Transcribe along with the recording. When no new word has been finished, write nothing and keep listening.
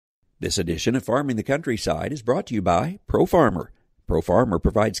This edition of Farming the Countryside is brought to you by ProFarmer. ProFarmer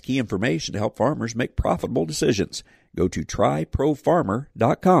provides key information to help farmers make profitable decisions. Go to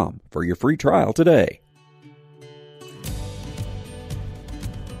tryprofarmer.com for your free trial today.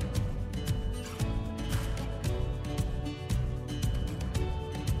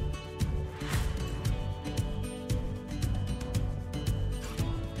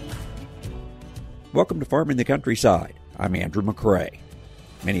 Welcome to Farming the Countryside. I'm Andrew McCrae.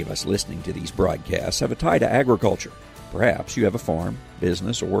 Many of us listening to these broadcasts have a tie to agriculture. Perhaps you have a farm,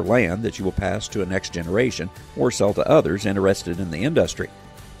 business, or land that you will pass to a next generation or sell to others interested in the industry.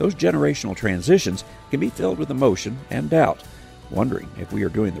 Those generational transitions can be filled with emotion and doubt, wondering if we are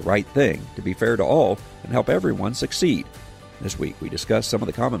doing the right thing to be fair to all and help everyone succeed. This week we discuss some of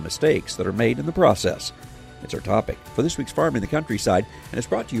the common mistakes that are made in the process. It's our topic for this week's Farming the Countryside, and it's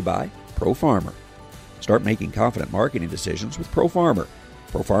brought to you by ProFarmer. Start making confident marketing decisions with ProFarmer.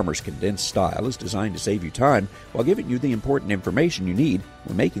 ProFarmer's condensed style is designed to save you time while giving you the important information you need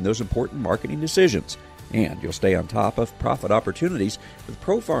when making those important marketing decisions. And you'll stay on top of profit opportunities with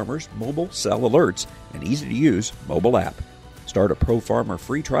ProFarmer's mobile sell alerts and easy-to-use mobile app. Start a ProFarmer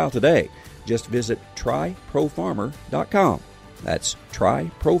free trial today. Just visit tryprofarmer.com. That's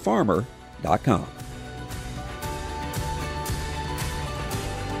tryprofarmer.com.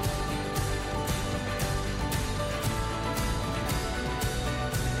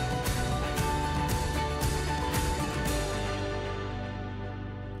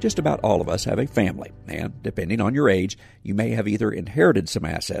 Just about all of us have a family, and depending on your age, you may have either inherited some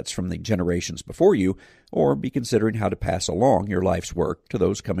assets from the generations before you, or be considering how to pass along your life's work to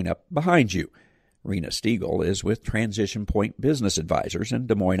those coming up behind you. Rena Stiegel is with Transition Point Business Advisors in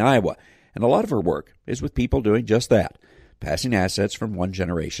Des Moines, Iowa, and a lot of her work is with people doing just that, passing assets from one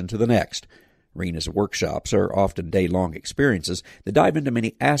generation to the next. Rena's workshops are often day-long experiences that dive into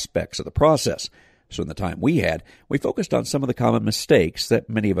many aspects of the process. So in the time we had, we focused on some of the common mistakes that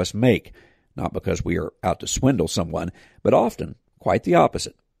many of us make, not because we are out to swindle someone, but often quite the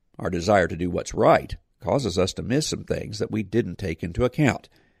opposite. Our desire to do what's right causes us to miss some things that we didn't take into account.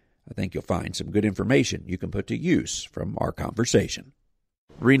 I think you'll find some good information you can put to use from our conversation.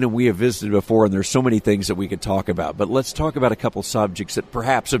 Rena, we have visited before, and there's so many things that we could talk about, but let's talk about a couple subjects that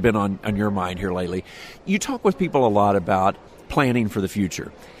perhaps have been on your mind here lately. You talk with people a lot about planning for the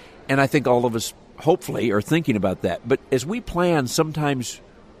future, and I think all of us hopefully are thinking about that. But as we plan, sometimes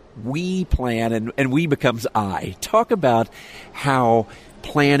we plan and we becomes I. Talk about how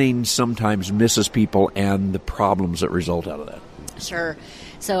planning sometimes misses people and the problems that result out of that. Sure.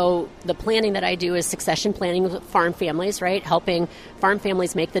 So the planning that I do is succession planning with farm families, right? Helping farm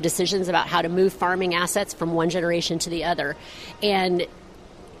families make the decisions about how to move farming assets from one generation to the other. And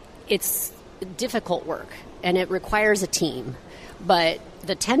it's difficult work, and it requires a team. But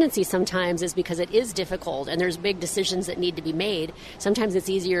the tendency sometimes is because it is difficult and there's big decisions that need to be made, sometimes it's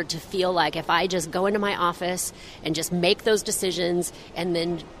easier to feel like if I just go into my office and just make those decisions and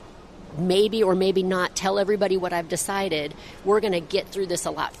then maybe or maybe not tell everybody what I've decided, we're going to get through this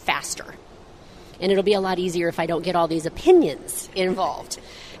a lot faster. And it'll be a lot easier if I don't get all these opinions involved.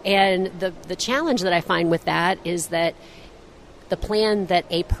 And the challenge that I find with that is that the plan that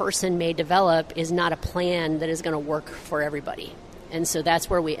a person may develop is not a plan that is going to work for everybody. And so that's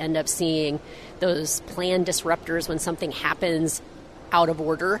where we end up seeing those plan disruptors when something happens out of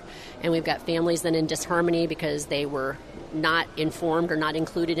order. And we've got families then in disharmony because they were not informed or not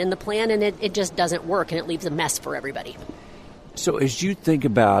included in the plan, and it just doesn't work, and it leaves a mess for everybody. So as you think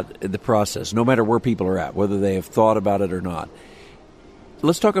about the process, no matter where people are at, whether they have thought about it or not,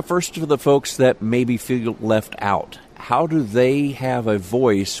 let's talk first to the folks that maybe feel left out. How do they have a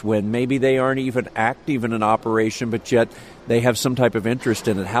voice when maybe they aren't even active in an operation, but yet they have some type of interest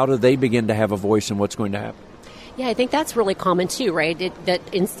in it? How do they begin to have a voice in what's going to happen? Yeah, I think that's really common too, right? That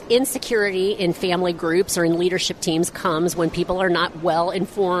insecurity in family groups or in leadership teams comes when people are not well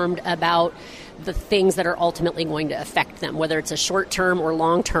informed about the things that are ultimately going to affect them, whether it's a short-term or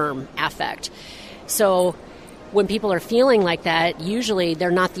long-term affect. So when people are feeling like that, usually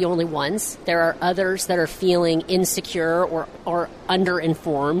they're not the only ones. There are others that are feeling insecure or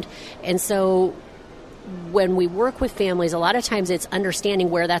under-informed. And so when we work with families, a lot of times it's understanding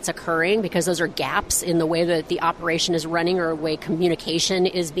where that's occurring, because those are gaps in the way that the operation is running or the way communication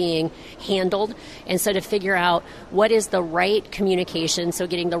is being handled. And so to figure out what is the right communication, so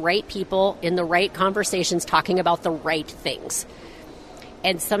getting the right people in the right conversations talking about the right things.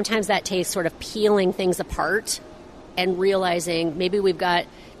 And sometimes that takes sort of peeling things apart and realizing maybe we've got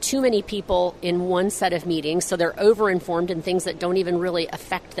too many people in one set of meetings, so they're over-informed in things that don't even really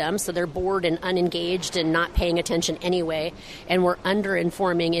affect them, so they're bored and unengaged and not paying attention anyway, and we're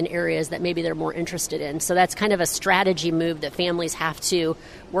under-informing in areas that maybe they're more interested in. So that's kind of a strategy move that families have to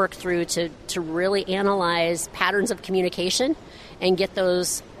work through to really analyze patterns of communication and get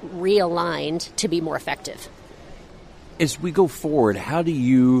those realigned to be more effective. As we go forward, how do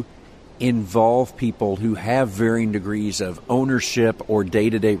you involve people who have varying degrees of ownership or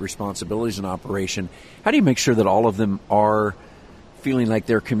day-to-day responsibilities in operation? How do you make sure that all of them are feeling like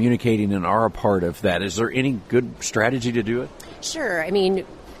they're communicating and are a part of that? Is there any good strategy to do it? Sure. I mean,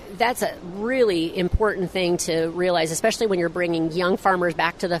 that's a really important thing to realize, especially when you're bringing young farmers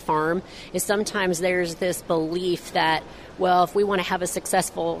back to the farm, is sometimes there's this belief that, well, if we want to have a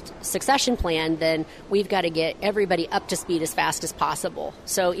successful succession plan, then we've got to get everybody up to speed as fast as possible.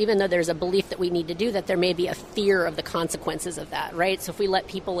 So even though there's a belief that we need to do that, there may be a fear of the consequences of that, right? So if we let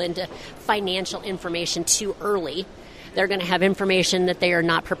people into financial information too early, they're going to have information that they are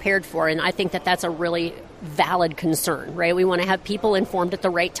not prepared for. And I think that that's a really valid concern, right? We want to have people informed at the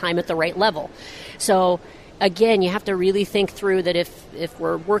right time, at the right level. So again, you have to really think through that if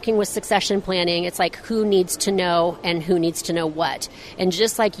we're working with succession planning, it's like who needs to know and who needs to know what. And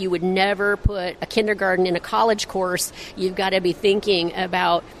just like you would never put a kindergarten in a college course, you've got to be thinking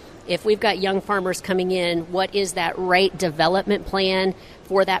about, if we've got young farmers coming in, what is that right development plan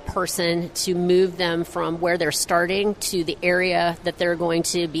for that person to move them from where they're starting to the area that they're going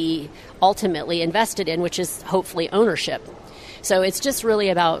to be ultimately invested in, which is hopefully ownership. So it's just really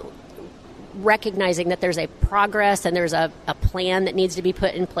about recognizing that there's a progress and there's a plan that needs to be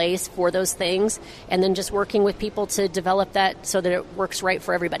put in place for those things, and then just working with people to develop that so that it works right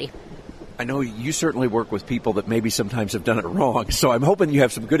for everybody. I know you certainly work with people that maybe sometimes have done it wrong, so I'm hoping you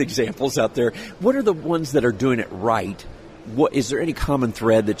have some good examples out there. What are the ones that are doing it right? Is there any common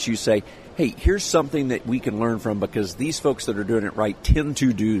thread that you say, hey, here's something that we can learn from because these folks that are doing it right tend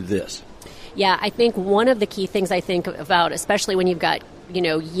to do this? Yeah, I think one of the key things I think about, especially when you've got,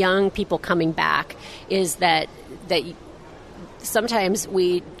 young people coming back, is that sometimes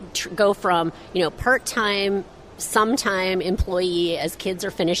we go from, part-time, sometime employee as kids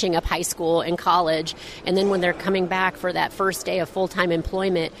are finishing up high school and college, and then when they're coming back for that first day of full-time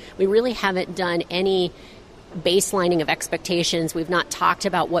employment, we really haven't done any baselining of expectations. We've not talked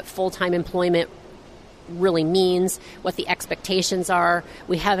about what full-time employment really means, what the expectations are.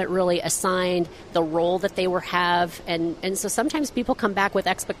 We haven't really assigned the role that they have. And so sometimes people come back with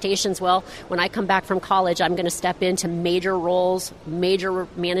expectations. Well, when I come back from college, I'm going to step into major roles, major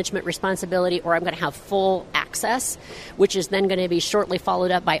management responsibility, or I'm going to have full access, which is then going to be shortly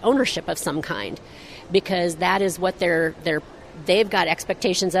followed up by ownership of some kind, because that is what they've got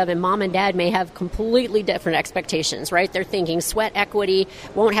expectations of, and mom and dad may have completely different expectations, right? They're thinking sweat equity,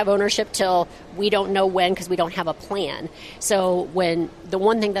 won't have ownership till we don't know when because we don't have a plan. So when the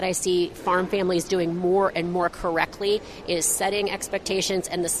one thing that I see farm families doing more and more correctly is setting expectations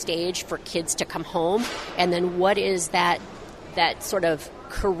and the stage for kids to come home, and then what is that sort of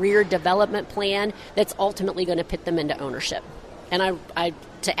career development plan that's ultimately going to put them into ownership. And I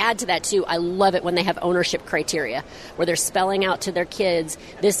to add to that, too, I love it when they have ownership criteria where they're spelling out to their kids,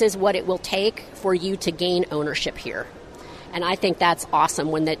 this is what it will take for you to gain ownership here. And I think that's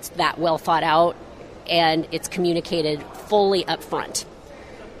awesome when it's that well thought out and it's communicated fully up front.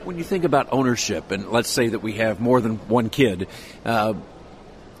 When you think about ownership, and let's say that we have more than one kid,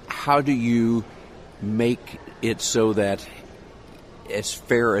 how do you make it so that as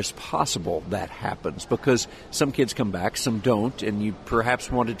fair as possible that happens? Because some kids come back, some don't, and you perhaps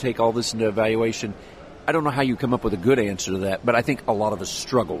want to take all this into evaluation. I don't know how you come up with a good answer to that, but I think a lot of us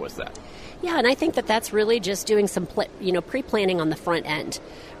struggle with that. Yeah, and I think that that's really just doing some pre-planning on the front end,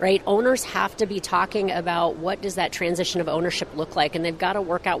 right? Owners have to be talking about what does that transition of ownership look like, and they've got to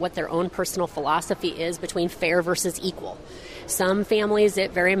work out what their own personal philosophy is between fair versus equal. Some families,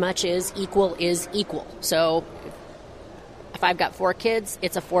 it very much is equal. So if I've got 4 kids,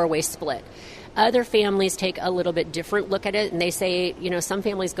 it's a 4-way split. Other families take a little bit different look at it, and they say, some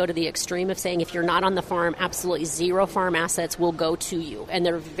families go to the extreme of saying if you're not on the farm, absolutely 0 farm assets will go to you, and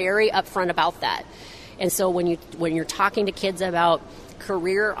they're very upfront about that. And so when you're talking to kids about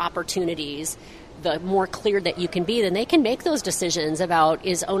career opportunities, the more clear that you can be, then they can make those decisions about,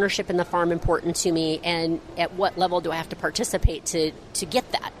 is ownership in the farm important to me, and at what level do I have to participate to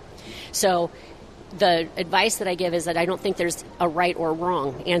get that? So the advice that I give is that I don't think there's a right or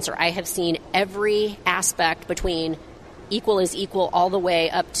wrong answer. I have seen every aspect between equal is equal all the way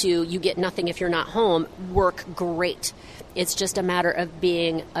up to you get nothing if you're not home work great. It's just a matter of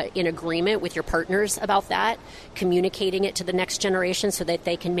being in agreement with your partners about that, communicating it to the next generation so that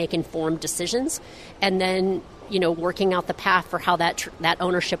they can make informed decisions, and then working out the path for how that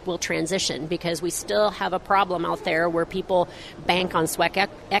ownership will transition, because we still have a problem out there where people bank on sweat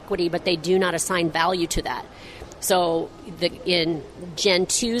equity, but they do not assign value to that. So in Gen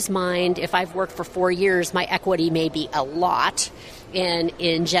 2's mind, if I've worked for 4 years, my equity may be a lot. And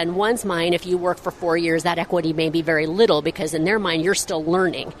in Gen 1's mind, if you work for 4 years, that equity may be very little, because in their mind, you're still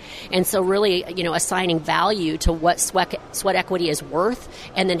learning. And so really, assigning value to what sweat equity is worth,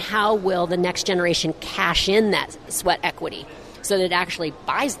 and then how will the next generation cash in that sweat equity so that it actually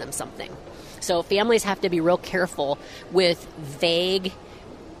buys them something. So families have to be real careful with vague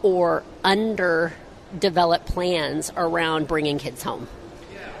or underdeveloped plans around bringing kids home.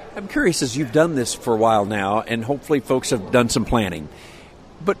 I'm curious, as you've done this for a while now, and hopefully folks have done some planning,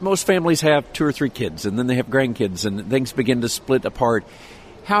 but most families have 2 or 3 kids, and then they have grandkids, and things begin to split apart.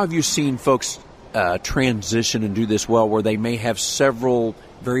 How have you seen folks transition and do this well, where they may have several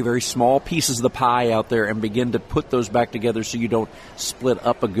very, very small pieces of the pie out there and begin to put those back together so you don't split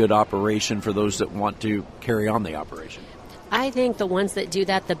up a good operation for those that want to carry on the operation? I think the ones that do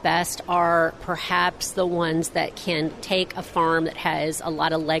that the best are perhaps the ones that can take a farm that has a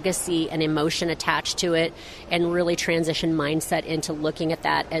lot of legacy and emotion attached to it and really transition mindset into looking at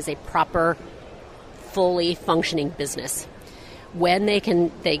that as a proper, fully functioning business. When they can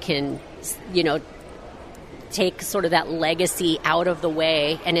take sort of that legacy out of the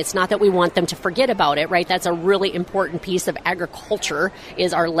way, and it's not that we want them to forget about it, right? That's a really important piece of agriculture,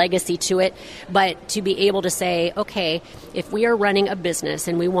 is our legacy to it. But to be able to say, okay, if we are running a business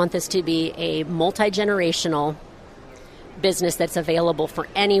and we want this to be a multi-generational business that's available for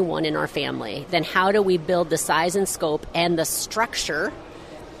anyone in our family, then how do we build the size and scope and the structure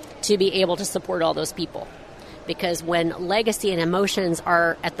to be able to support all those people? Because when legacy and emotions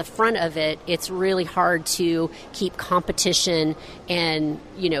are at the front of it, it's really hard to keep competition and,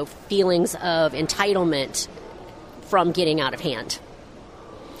 feelings of entitlement from getting out of hand.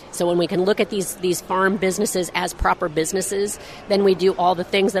 So when we can look at these farm businesses as proper businesses, then we do all the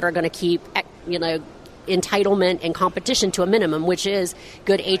things that are going to keep, entitlement and competition to a minimum, which is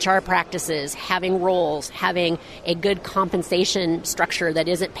good HR practices, having roles, having a good compensation structure that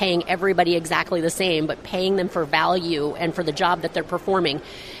isn't paying everybody exactly the same, but paying them for value and for the job that they're performing.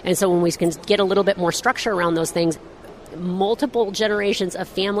 And so when we can get a little bit more structure around those things, multiple generations of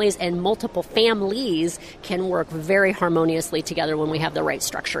families and multiple families can work very harmoniously together when we have the right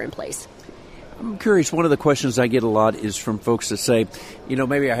structure in place. I'm curious, one of the questions I get a lot is from folks that say,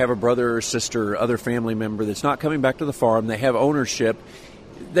 maybe I have a brother or sister or other family member that's not coming back to the farm. They have ownership.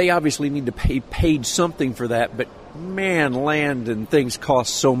 They obviously need to pay paid something for that, but man, land and things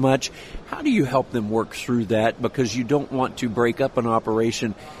cost so much. How do you help them work through that? Because you don't want to break up an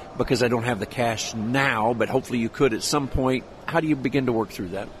operation because I don't have the cash now, but hopefully you could at some point. How do you begin to work through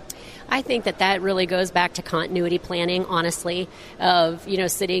that? I think that really goes back to continuity planning, honestly, of,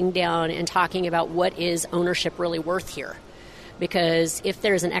 sitting down and talking about what is ownership really worth here. Because if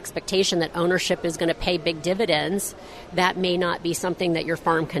there's an expectation that ownership is going to pay big dividends, that may not be something that your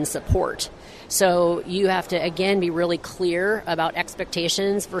farm can support. So you have to, again, be really clear about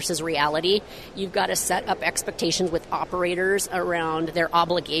expectations versus reality. You've got to set up expectations with operators around their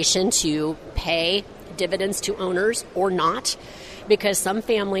obligation to pay dividends to owners or not. Because some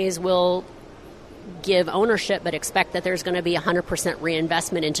families will give ownership but expect that there's going to be 100%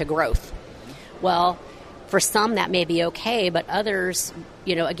 reinvestment into growth. Well, for some that may be okay, but others,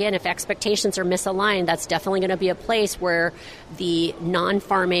 again, if expectations are misaligned, that's definitely going to be a place where the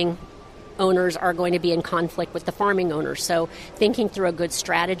non-farming owners are going to be in conflict with the farming owners. So thinking through a good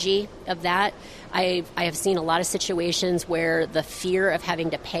strategy of that, I have seen a lot of situations where the fear of having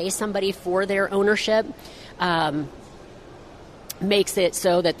to pay somebody for their ownership makes it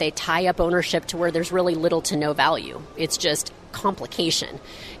so that they tie up ownership to where there's really little to no value. It's just complication.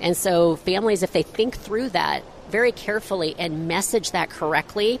 And so families, if they think through that very carefully and message that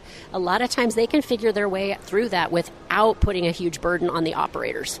correctly, a lot of times they can figure their way through that without putting a huge burden on the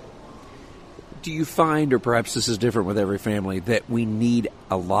operators. Do you find, or perhaps this is different with every family, that we need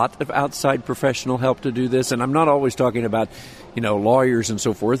a lot of outside professional help to do this? And I'm not always talking about, lawyers and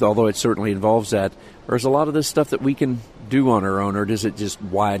so forth, although it certainly involves that. Or is a lot of this stuff that we can do on our own, or does it just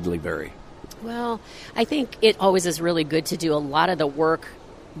widely vary? Well, I think it always is really good to do a lot of the work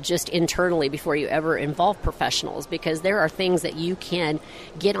just internally before you ever involve professionals, because there are things that you can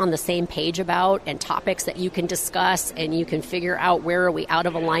get on the same page about and topics that you can discuss, and you can figure out where are we out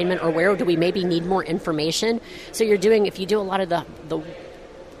of alignment or where do we maybe need more information. So if you do a lot of the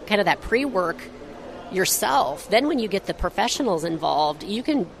kind of that pre-work yourself. Then when you get the professionals involved, you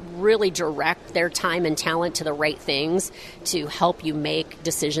can really direct their time and talent to the right things to help you make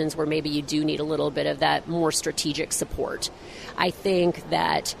decisions where maybe you do need a little bit of that more strategic support. I think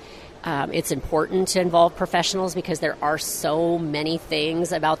that it's important to involve professionals because there are so many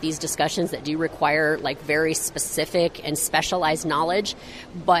things about these discussions that do require like very specific and specialized knowledge.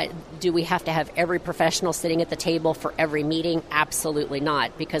 But do we have to have every professional sitting at the table for every meeting? Absolutely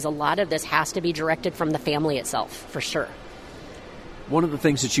not, because a lot of this has to be directed from the family itself, for sure. One of the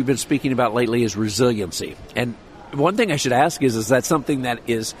things that you've been speaking about lately is resiliency. And one thing I should ask is that something that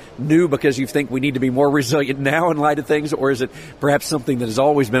is new because you think we need to be more resilient now in light of things, or is it perhaps something that has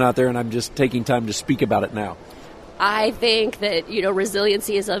always been out there and I'm just taking time to speak about it now? I think that,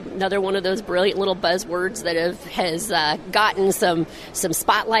 resiliency is another one of those brilliant little buzzwords that has gotten some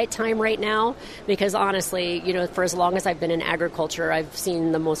spotlight time right now, because honestly, for as long as I've been in agriculture, I've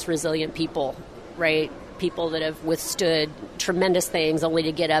seen the most resilient people, right? People that have withstood tremendous things only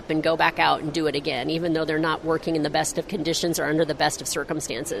to get up and go back out and do it again, even though they're not working in the best of conditions or under the best of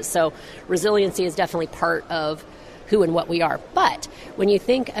circumstances. So resiliency is definitely part of who and what we are. But when you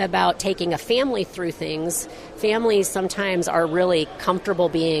think about taking a family through things, families sometimes are really comfortable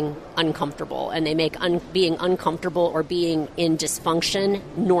being uncomfortable, and they make being uncomfortable or being in dysfunction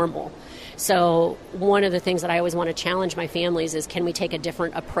normal. So one of the things that I always want to challenge my families is, can we take a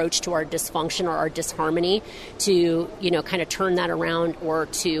different approach to our dysfunction or our disharmony to, kind of turn that around or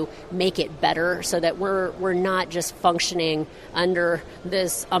to make it better so that we're not just functioning under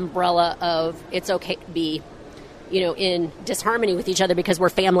this umbrella of it's okay to be in disharmony with each other because we're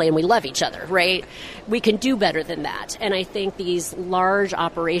family and we love each other, right? We can do better than that. And I think these large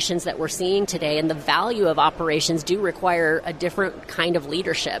operations that we're seeing today and the value of operations do require a different kind of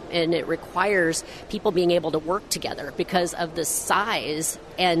leadership. And it requires people being able to work together because of the size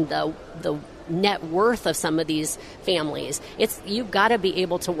and the net worth of some of these families. You've got to be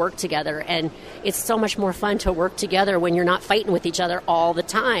able to work together, and it's so much more fun to work together when you're not fighting with each other all the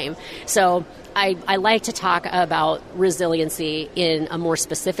time. So I like to talk about resiliency in a more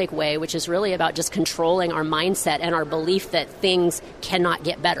specific way, which is really about just controlling our mindset and our belief that things cannot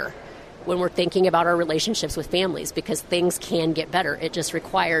get better when we're thinking about our relationships with families, because things can get better. It just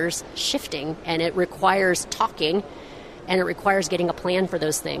requires shifting, and it requires talking, and it requires getting a plan for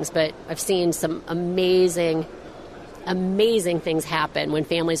those things. But I've seen some amazing things happen when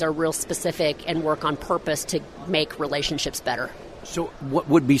families are real specific and work on purpose to make relationships better. So what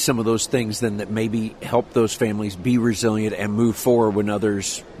would be some of those things then that maybe help those families be resilient and move forward when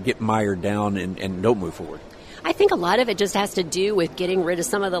others get mired down and don't move forward? I think a lot of it just has to do with getting rid of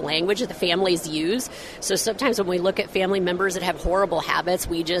some of the language that the families use. So sometimes when we look at family members that have horrible habits,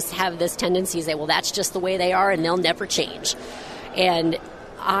 we just have this tendency to say, well, that's just the way they are and they'll never change. And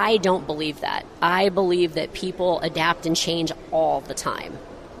I don't believe that. I believe that people adapt and change all the time.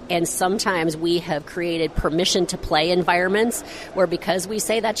 And sometimes we have created permission to play environments where, because we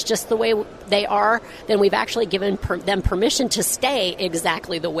say that's just the way they are, then we've actually given them permission to stay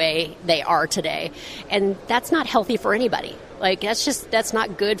exactly the way they are today. And that's not healthy for anybody. That's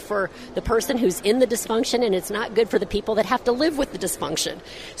not good for the person who's in the dysfunction, and it's not good for the people that have to live with the dysfunction.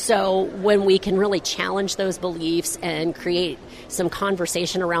 So when we can really challenge those beliefs and create some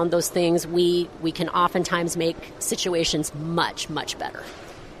conversation around those things, we can oftentimes make situations much, much better.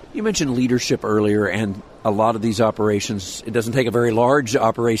 You mentioned leadership earlier, and a lot of these operations, it doesn't take a very large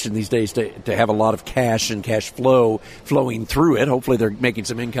operation these days to have a lot of cash and cash flowing through it. Hopefully they're making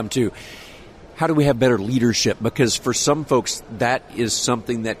some income too. How do we have better leadership? Because for some folks, that is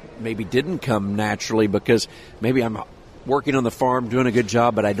something that maybe didn't come naturally, because maybe I'm working on the farm, doing a good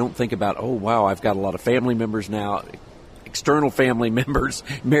job, but I don't think about, oh, wow, I've got a lot of family members now, external family members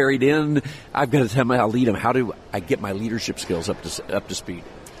married in. I've got to tell them how to lead them. How do I get my leadership skills up to speed?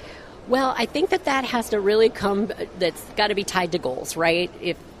 Well, I think that has to really that's got to be tied to goals, right?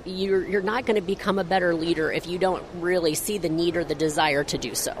 If you're not going to become a better leader if you don't really see the need or the desire to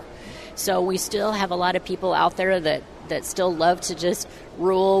do so. So we still have a lot of people out there that still love to just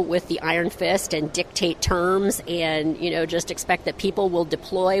rule with the iron fist and dictate terms and, just expect that people will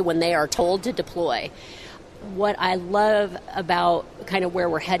deploy when they are told to deploy. What I love about kind of where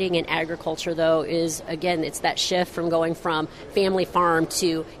we're heading in agriculture, though, is, again, it's that shift from going from family farm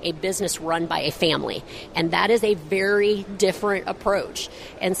to a business run by a family. And that is a very different approach.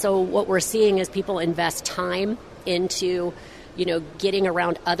 And so what we're seeing is people invest time into getting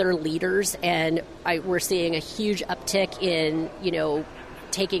around other leaders, and we're seeing a huge uptick in,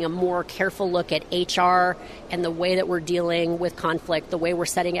 taking a more careful look at HR and the way that we're dealing with conflict, the way we're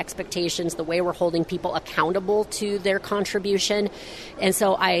setting expectations, the way we're holding people accountable to their contribution. And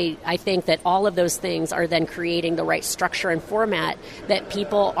so I think that all of those things are then creating the right structure and format that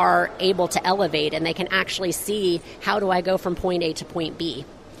people are able to elevate, and they can actually see, how do I go from point A to point B?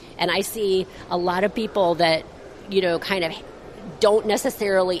 And I see a lot of people that, kind of don't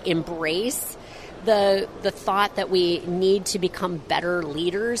necessarily embrace the thought that we need to become better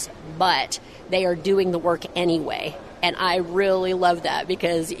leaders, but they are doing the work anyway. And I really love that,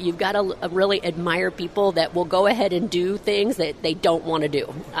 because you've got to really admire people that will go ahead and do things that they don't want to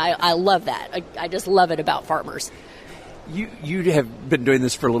do. I love that. I just love it about farmers. You have been doing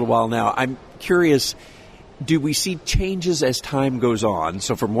this for a little while now. I'm curious, do we see changes as time goes on?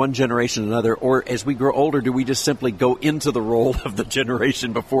 So from one generation to another, or as we grow older, do we just simply go into the role of the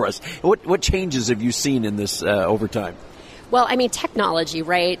generation before us? What changes have you seen in this over time? Well, I mean, technology,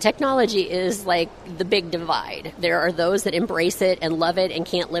 right? Technology is like the big divide. There are those that embrace it and love it and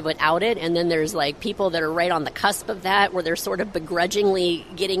can't live without it. And then there's like people that are right on the cusp of that, where they're sort of begrudgingly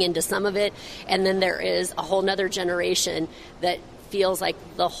getting into some of it. And then there is a whole nother generation that feels like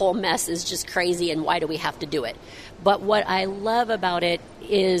the whole mess is just crazy and why do we have to do it? But what I love about it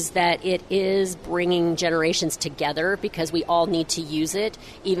is that it is bringing generations together, because we all need to use it,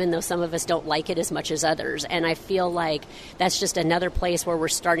 even though some of us don't like it as much as others. And I feel like that's just another place where we're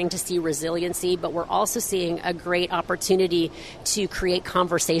starting to see resiliency, but we're also seeing a great opportunity to create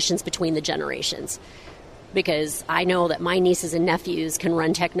conversations between the generations. Because I know that my nieces and nephews can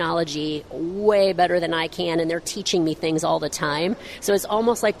run technology way better than I can, and they're teaching me things all the time. So it's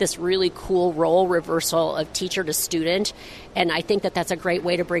almost like this really cool role reversal of teacher to student, and I think that that's a great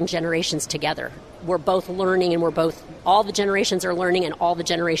way to bring generations together. We're both learning, and all the generations are learning, and all the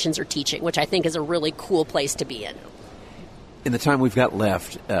generations are teaching, which I think is a really cool place to be in. In the time we've got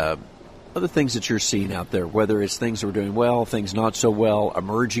left, other things that you're seeing out there, whether it's things that we're doing well, things not so well,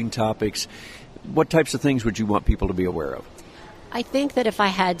 emerging topics, what types of things would you want people to be aware of? I think that if I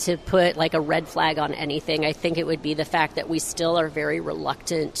had to put like a red flag on anything, I think it would be the fact that we still are very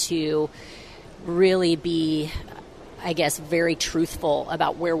reluctant to really be, I guess, very truthful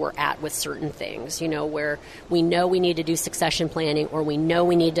about where we're at with certain things, where we know we need to do succession planning, or we know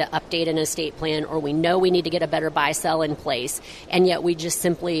we need to update an estate plan, or we know we need to get a better buy-sell in place, and yet we just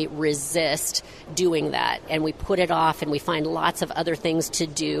simply resist doing that, and we put it off, and we find lots of other things to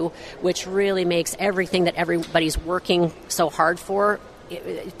do, which really makes everything that everybody's working so hard for,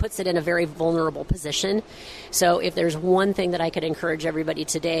 it puts it in a very vulnerable position. So if there's one thing that I could encourage everybody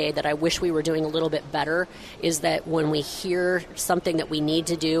today that I wish we were doing a little bit better, is that when we hear something that we need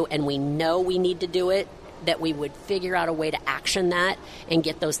to do and we know we need to do it, that we would figure out a way to action that and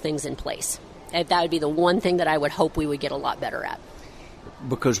get those things in place. And that would be the one thing that I would hope we would get a lot better at.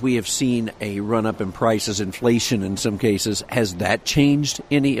 Because we have seen a run-up in prices, inflation in some cases, has that changed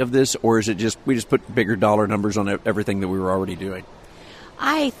any of this, or is it just we just put bigger dollar numbers on everything that we were already doing?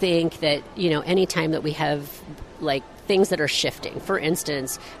 I think that, any time that we have like things that are shifting, for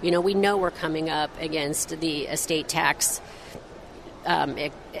instance, we know we're coming up against the estate tax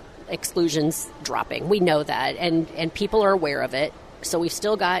exclusions dropping. We know that, and people are aware of it. So we've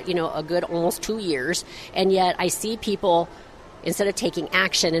still got, a good almost 2 years, and yet I see people, instead of taking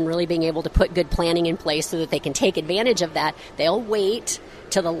action and really being able to put good planning in place so that they can take advantage of that, they'll wait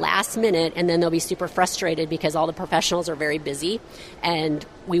to the last minute, and then they'll be super frustrated because all the professionals are very busy and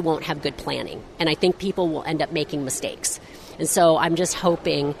we won't have good planning. And I think people will end up making mistakes. And so I'm just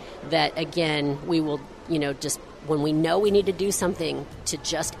hoping that, again, we will, just when we know we need to do something, to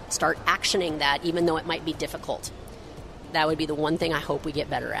just start actioning that, even though it might be difficult. That would be the one thing I hope we get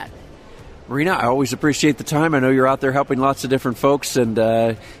better at. Marina, I always appreciate the time. I know you're out there helping lots of different folks, and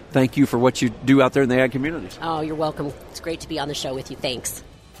thank you for what you do out there in the ag communities. Oh, you're welcome. It's great to be on the show with you. Thanks.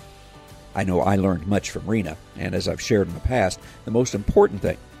 I know I learned much from Rena, and as I've shared in the past, the most important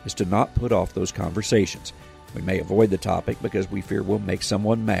thing is to not put off those conversations. We may avoid the topic because we fear we'll make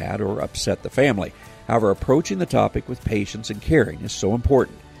someone mad or upset the family. However, approaching the topic with patience and caring is so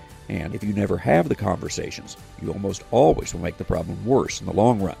important. And if you never have the conversations, you almost always will make the problem worse in the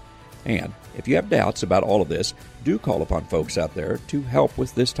long run. And if you have doubts about all of this, do call upon folks out there to help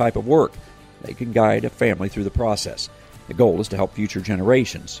with this type of work. They can guide a family through the process. The goal is to help future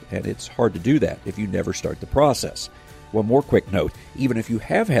generations, and it's hard to do that if you never start the process. One more quick note, even if you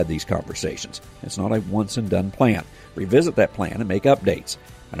have had these conversations, it's not a once-and-done plan. Revisit that plan and make updates.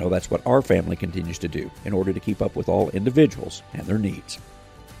 I know that's what our family continues to do in order to keep up with all individuals and their needs.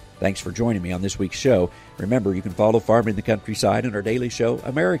 Thanks for joining me on this week's show. Remember, you can follow Farming the Countryside and our daily show,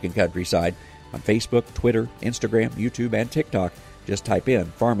 American Countryside, on Facebook, Twitter, Instagram, YouTube, and TikTok. Just type in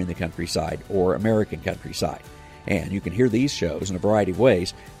Farming the Countryside or American Countryside. And you can hear these shows in a variety of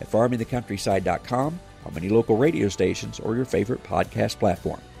ways at farmingthecountryside.com, on many local radio stations, or your favorite podcast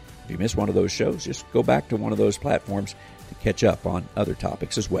platform. If you miss one of those shows, just go back to one of those platforms to catch up on other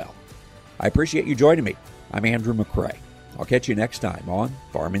topics as well. I appreciate you joining me. I'm Andrew McCrae. I'll catch you next time on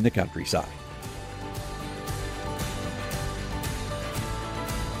Farming the Countryside.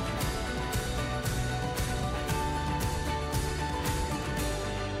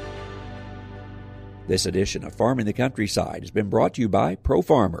 This edition of Farming the Countryside has been brought to you by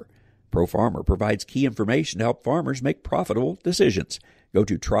ProFarmer. ProFarmer provides key information to help farmers make profitable decisions. Go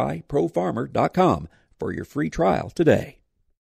to tryprofarmer.com for your free trial today.